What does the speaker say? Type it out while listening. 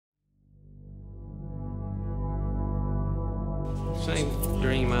Same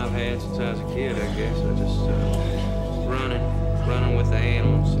dream I've had since I was a kid, I guess. I just running with the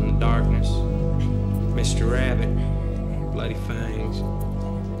animals in the darkness. Mr. Rabbit, bloody fangs,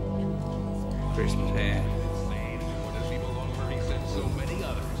 Christmas hat. So many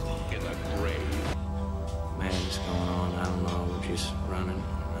others get a grave. Madness going on, I don't know, we're just running.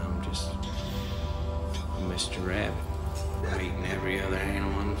 I'm just Mr. Rabbit. I'm eating every other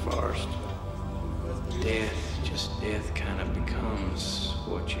animal in the forest. Death kind of becomes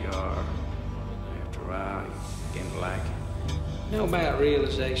what you are. After a while, you begin to like it. You know about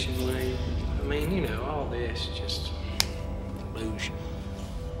realization, Wayne? I mean, you know, all this is just illusion.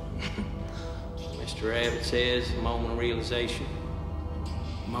 Mr. Rabbit says, moment of realization.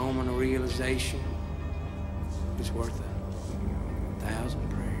 Moment of realization is worth 1,000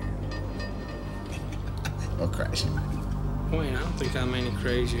 prayers. You're crazy, man. Wayne, I don't think I'm any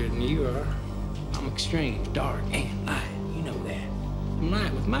crazier than you are. I'm extreme, dark, and light. You know that. I'm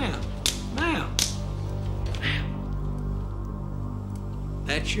light with mouth. Mouth.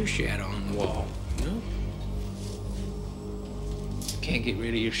 That's your shadow on the wall, you know? Can't get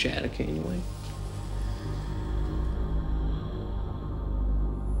rid of your shadow, can you, Wayne?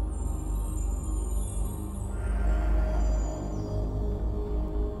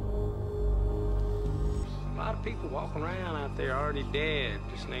 A lot of people walking around out there already dead,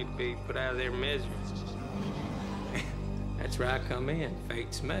 just need to be put out of their misery. That's where I come in,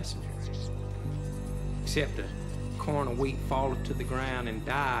 fate's messenger. Except a corn of wheat falleth to the ground and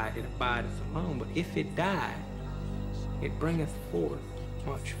die, it abideth alone. But if it die, it bringeth forth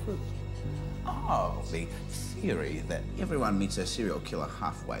much fruit. Oh, the theory that everyone meets a serial killer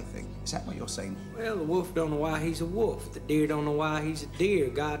halfway thing. Is that what you're saying? Well, the wolf don't know why he's a wolf. The deer don't know why he's a deer.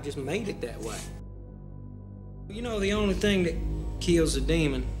 God just made it that way. You know, the only thing that kills a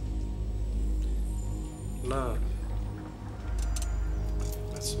demon, love.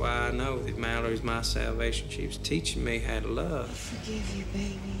 That's why I know that Mallory's my salvation. She was teaching me how to love. I forgive you,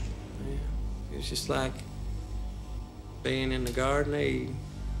 baby. Yeah, it's just like being in the Garden of Eden.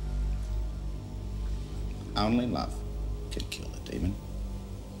 Only love can kill a demon.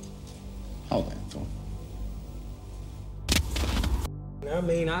 Hold that thought. I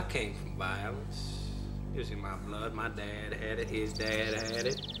mean, I came from violence. It was in my blood. My dad had it. His dad had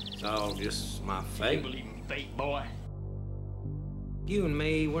it. It's all just my fate. You believe in fate, boy? You and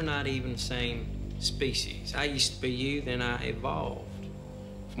me, we're not even the same species. I used to be you, then I evolved.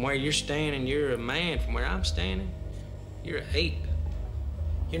 From where you're standing, you're a man. From where I'm standing, you're an ape.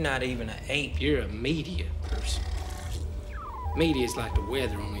 You're not even an ape, you're a media person. Media is like the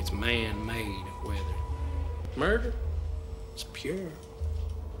weather, only it's man-made weather. Murder, it's pure.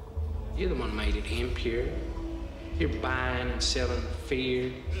 You're the one who made it impure. You're buying and selling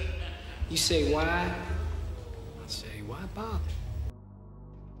fear. You say why? I say, why bother?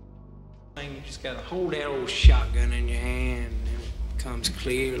 You just gotta hold that old shotgun in your hand and it becomes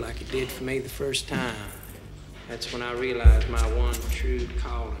clear like it did for me the first time. That's when I realized my one true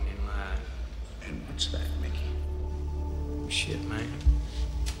calling in life. And what's that, Mickey? Shit, man.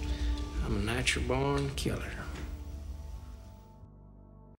 I'm a natural born killer.